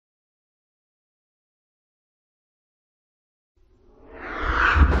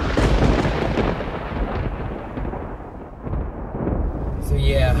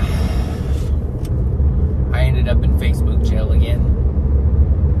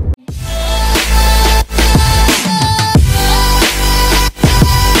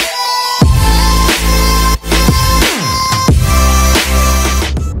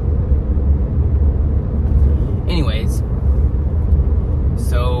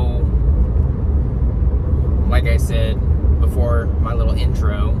like I said before my little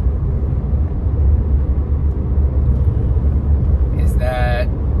intro, is that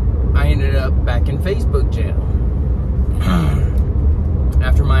I ended up back in Facebook jail.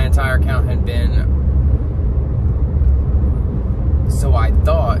 After my entire account had been, so I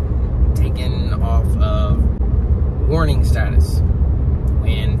thought, taken off of warning status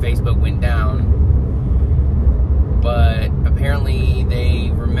when Facebook went down. But apparently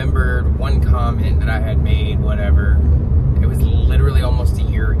they remembered one comment that I had made, whatever. It was literally almost a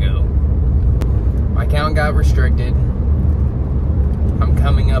year ago. My account got restricted. I'm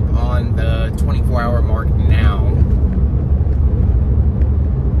coming up on the 24-hour mark now.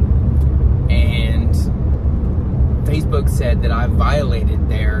 And Facebook said that I violated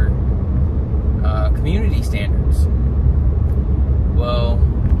their community standards. Well,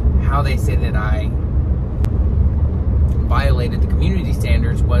 how they say that I violated the community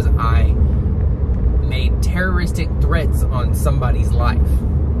standards was I made terroristic threats on somebody's life.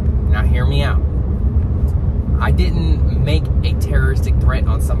 Now hear me out. I didn't make a terroristic threat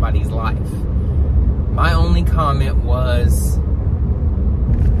on somebody's life. My only comment was,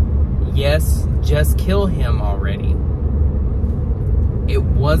 yes, just kill him already. It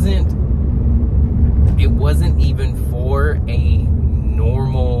wasn't even for a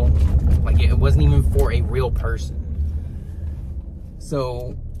normal, like it wasn't even for a real person.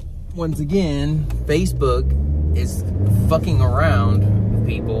 So, once again, Facebook is fucking around with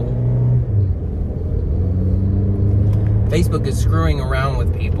people. Facebook is screwing around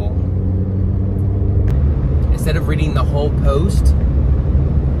with people. Instead of reading the whole post,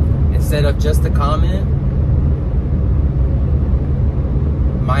 instead of just the comment,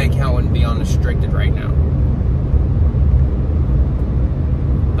 my account wouldn't be on restricted right now.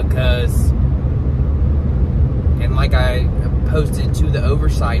 Because, and like I posted to the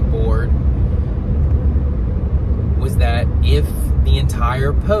oversight board, was that if the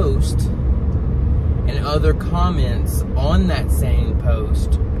entire post and other comments on that same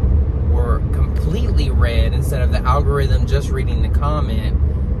post were completely read instead of the algorithm just reading the comment,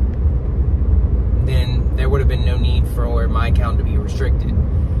 then there would have been no need for my account to be restricted,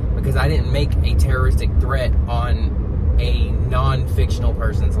 because I didn't make a terroristic threat on a non-fictional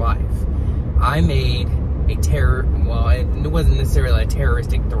person's life. I made a well, it wasn't necessarily a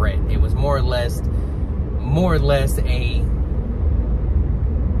terroristic threat. It was more or less a,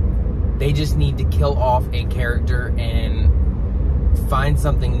 they just need to kill off a character and find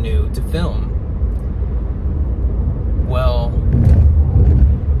something new to film. Well,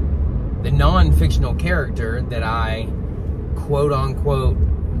 the non-fictional character that I quote-unquote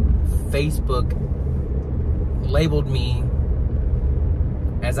Facebook labeled me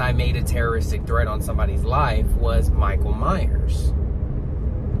as I made a terroristic threat on somebody's life was Michael Myers.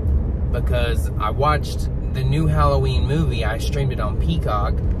 Because I watched the new Halloween movie. I streamed it on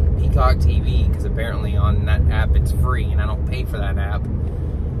Peacock TV, because apparently on that app it's free and I don't pay for that app.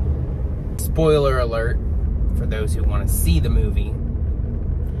 Spoiler alert for those who want to see the movie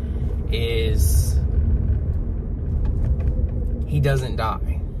is he doesn't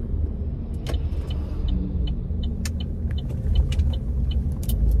die.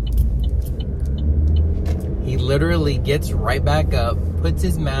 He literally gets right back up, puts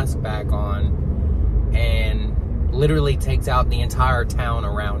his mask back on, and literally takes out the entire town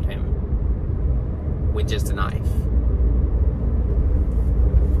around him with just a knife.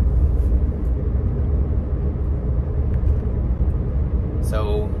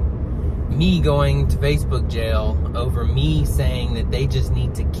 So, me going to Facebook jail over me saying that they just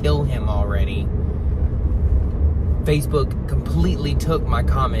need to kill him already, Facebook completely took my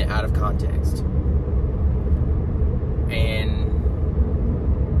comment out of context. And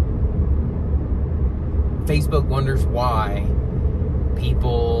Facebook wonders why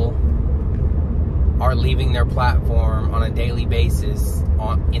people are leaving their platform on a daily basis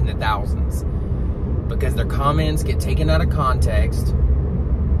in the thousands. Because their comments get taken out of context.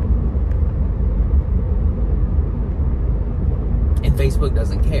 And Facebook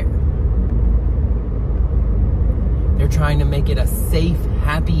doesn't care. They're trying to make it a safe,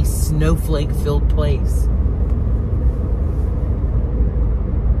 happy, snowflake-filled place.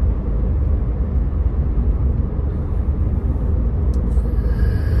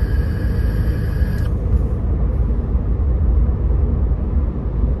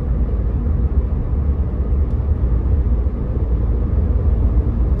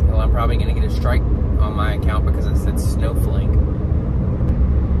 Probably going to get a strike on my account because it said snowflake.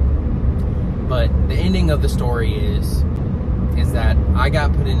 But the ending of the story is that I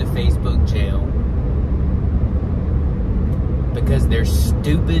got put into Facebook jail because their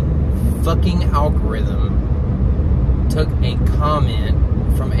stupid fucking algorithm took a comment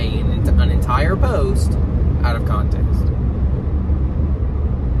from an entire post out of context.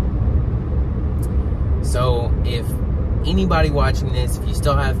 So if anybody watching this, if you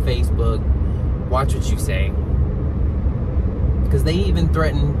still have Facebook, watch what you say. Because they even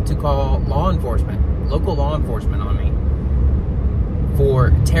threatened to call local law enforcement on me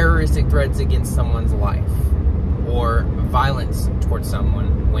for terroristic threats against someone's life or violence towards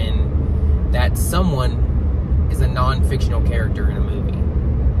someone when that someone is a non-fictional character in a movie.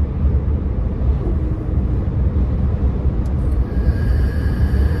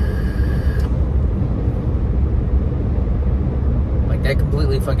 Like, that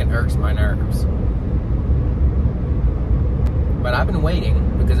completely fucking irks my nerves. But I've been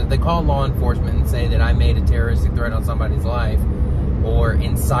waiting, because if they call law enforcement and say that I made a terroristic threat on somebody's life or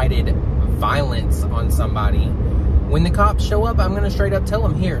incited violence on somebody, when the cops show up, I'm going to straight up tell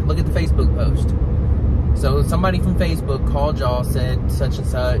them, here, look at the Facebook post. So somebody from Facebook called y'all, said such and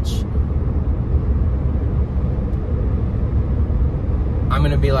such. I'm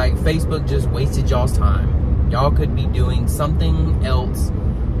going to be like, Facebook just wasted y'all's time. Y'all could be doing something else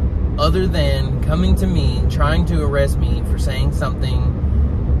other than coming to me, trying to arrest me for saying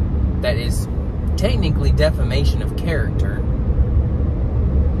something that is technically defamation of character.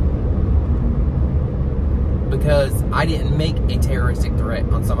 Because I didn't make a terroristic threat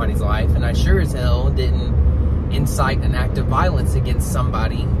on somebody's life, and I sure as hell didn't incite an act of violence against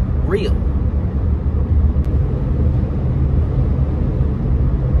somebody real.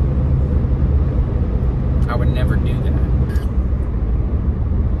 I would never do that.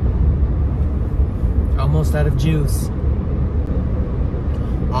 Almost out of juice.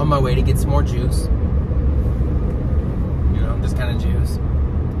 On my way to get some more juice. You know, this kind of juice.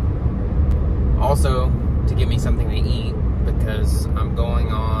 Also, to give me something to eat, because I'm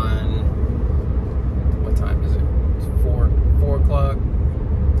going on, what time is it? It's 4 o'clock.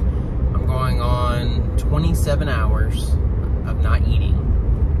 I'm going on 27 hours of not eating.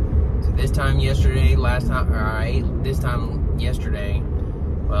 So this time yesterday, this time yesterday,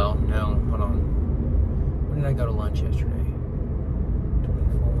 well, no, hold on. When did I go to lunch yesterday?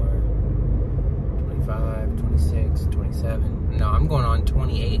 24, 25, 26, 27. No, I'm going on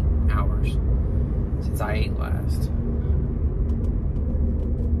 28 hours. Since I ate last.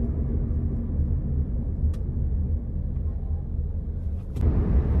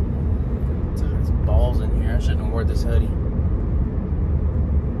 There's balls in here. I shouldn't have worn this hoodie.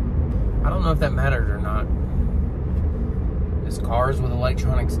 I don't know if that matters or not. Does cars with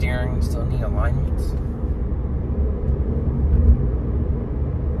electronic steering still need alignments?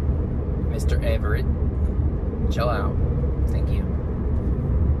 Mr. Everett, chill out. Thank you.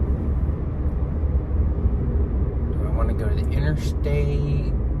 I want to go to the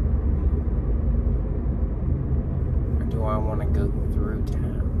interstate, or do I want to go through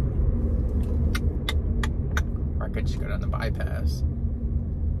town? Or I could just go down the bypass.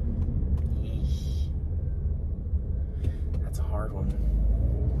 Eesh. That's a hard one.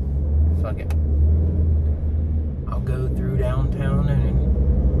 Fuck it. I'll go through downtown and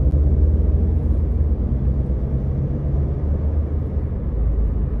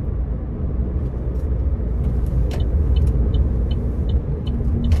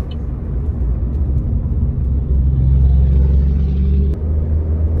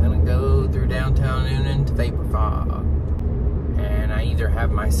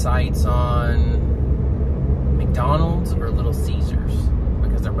have my sights on McDonald's or Little Caesars,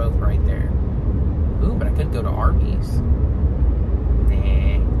 because they're both right there. Ooh, but I could go to Arby's.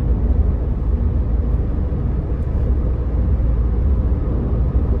 Nah.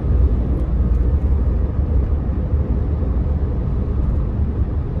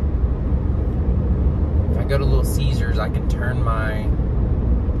 If I go to Little Caesars, I can turn my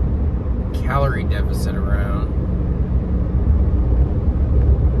calorie deficit around.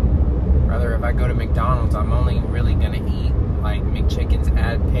 Rather, if I go to McDonald's, I'm only really gonna eat like McChickens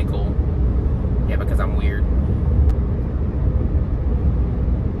add pickle. Yeah, because I'm weird.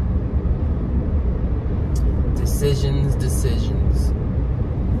 Decisions.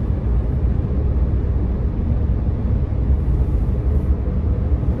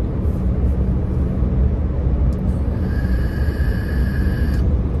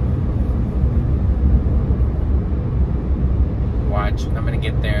 I'm gonna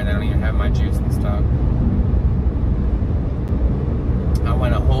get there and I don't even have my juice in stock. I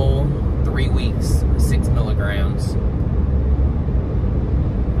went a whole 3 weeks, 6 milligrams.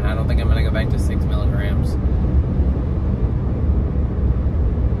 I don't think I'm gonna go back to 6 milligrams.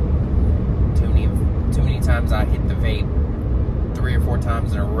 Too many times I hit the vape 3 or 4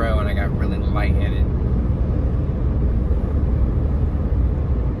 times in a row and I got really lightheaded.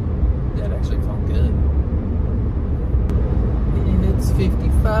 that actually felt good. It's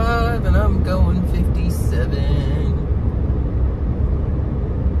 55 and I'm going 57.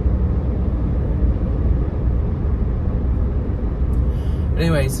 But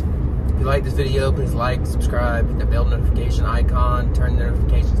anyways, if you like this video, please like, subscribe, hit the bell notification icon, turn the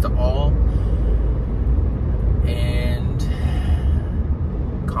notifications to all, and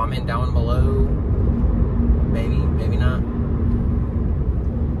comment down below